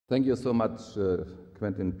Thank you so much,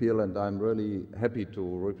 Quentin Peel, and I'm really happy to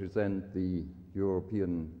represent the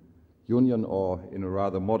European Union, or in a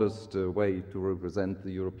rather modest way, to represent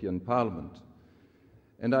the European Parliament.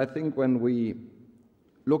 And I think when we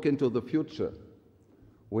look into the future,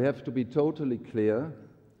 we have to be totally clear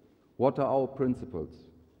what are our principles.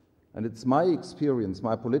 And it's my experience,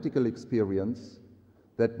 my political experience,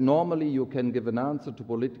 that normally you can give an answer to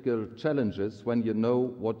political challenges when you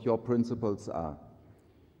know what your principles are.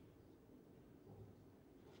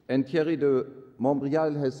 And Thierry de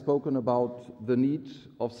Montbrial has spoken about the need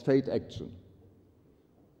of state action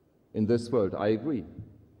in this world. I agree.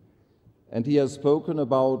 And he has spoken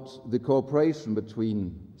about the cooperation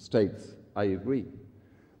between states. I agree.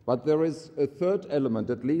 But there is a third element,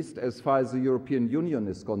 at least as far as the European Union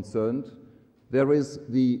is concerned. There is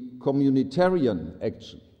the communitarian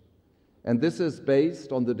action. And this is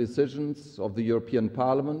based on the decisions of the European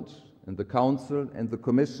Parliament and the Council and the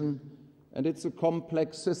Commission. And it's a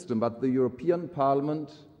complex system, but the European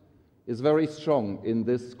Parliament is very strong in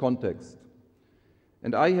this context.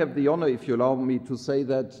 And I have the honor, if you allow me to say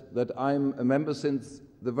that I'm a member since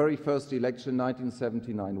the very first election in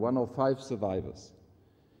 1979, one of 5 survivors.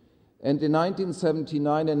 And in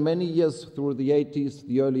 1979 and many years through the 80s,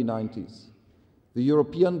 the early 90s, the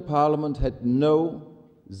European Parliament had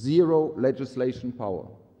zero legislation power.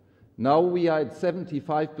 Now we are at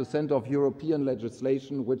 75% of European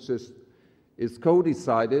legislation, which is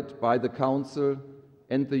co-decided by the Council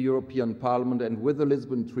and the European Parliament, and with the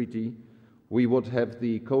Lisbon Treaty we would have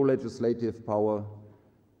the co-legislative power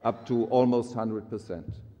up to almost 100%.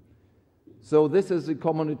 So this is a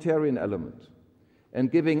communitarian element.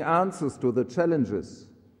 And giving answers to the challenges,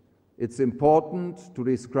 it's important to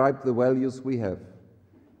describe the values we have.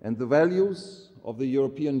 And the values of the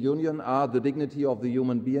European Union are the dignity of the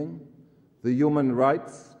human being, the human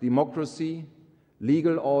rights, democracy,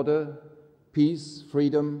 legal order, peace,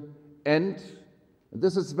 freedom, and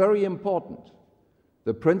this is very important,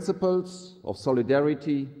 the principles of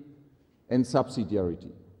solidarity and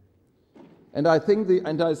subsidiarity. And I think,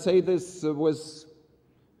 and I say this with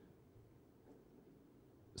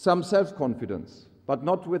some self-confidence, but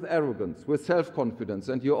not with arrogance, with self-confidence.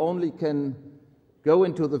 And you only can go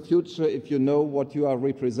into the future if you know what you are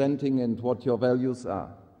representing and what your values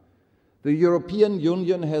are. The European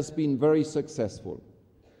Union has been very successful.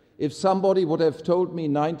 If somebody would have told me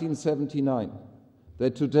in 1979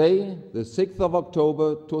 that today, the 6th of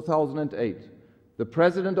October 2008, the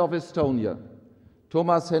President of Estonia,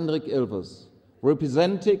 Toomas Hendrik Ilves,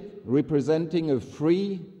 representing a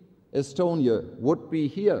free Estonia, would be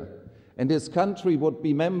here, and his country would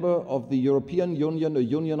be member of the European Union, a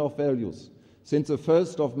union of values, since the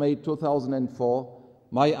 1st of May 2004,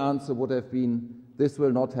 my answer would have been, this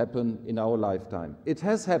will not happen in our lifetime. It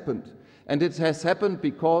has happened. And it has happened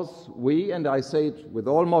because we, and I say it with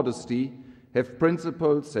all modesty, have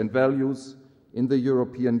principles and values in the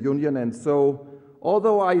European Union. And so,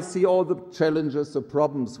 although I see all the challenges, the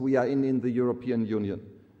problems we are in the European Union,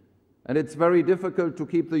 and it's very difficult to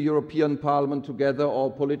keep the European Parliament together,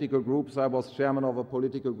 all political groups. I was chairman of a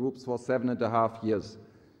political group for 7.5 years.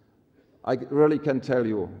 I really can tell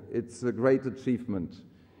you, it's a great achievement.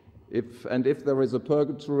 If there is a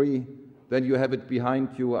purgatory, then you have it behind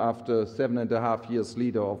you after 7.5 years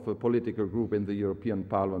leader of a political group in the European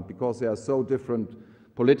Parliament, because there are so different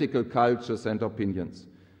political cultures and opinions.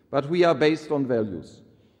 But we are based on values.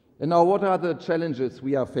 And now what are the challenges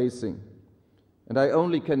we are facing? And I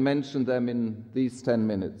only can mention them in these 10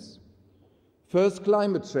 minutes. First,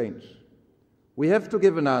 climate change. We have to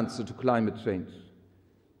give an answer to climate change,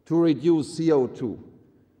 to reduce CO2,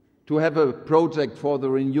 to have a project for the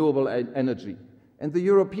renewable energy. And the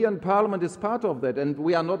European Parliament is part of that, and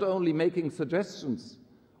we are not only making suggestions,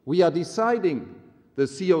 we are deciding the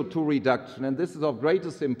CO2 reduction, and this is of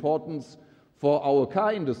greatest importance for our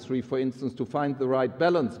car industry, for instance, to find the right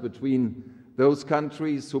balance between those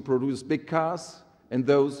countries who produce big cars and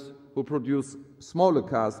those who produce smaller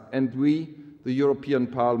cars, and we, the European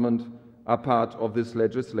Parliament, are part of this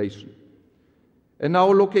legislation. And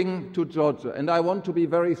now looking to Georgia, and I want to be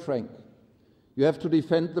very frank. You have to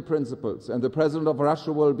defend the principles, and the President of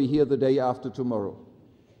Russia will be here the day after tomorrow.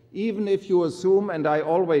 Even if you assume, and I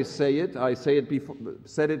always say it,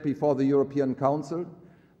 said it before the European Council,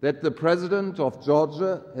 that the President of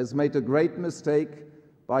Georgia has made a great mistake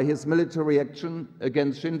by his military action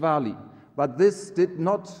against Shinvali. But this did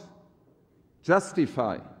not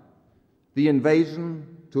justify the invasion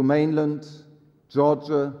to mainland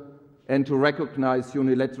Georgia and to recognize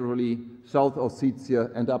unilaterally South Ossetia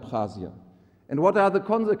and Abkhazia. And what are the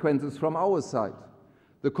consequences from our side?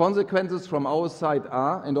 The consequences from our side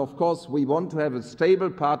are, and of course we want to have a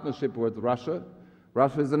stable partnership with Russia.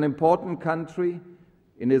 Russia is an important country,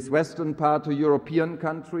 in its western part a European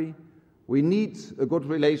country. We need a good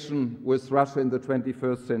relation with Russia in the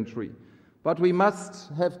 21st century. But we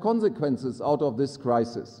must have consequences out of this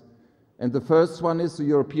crisis. And the first one is the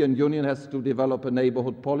European Union has to develop a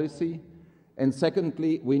neighborhood policy. And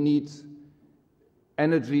secondly, we need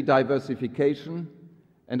energy diversification.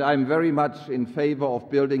 And I'm very much in favor of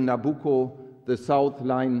building Nabucco, the South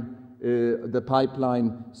Line, the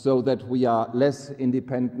pipeline, so that we are less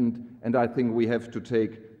independent, and I think we have to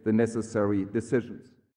take the necessary decisions.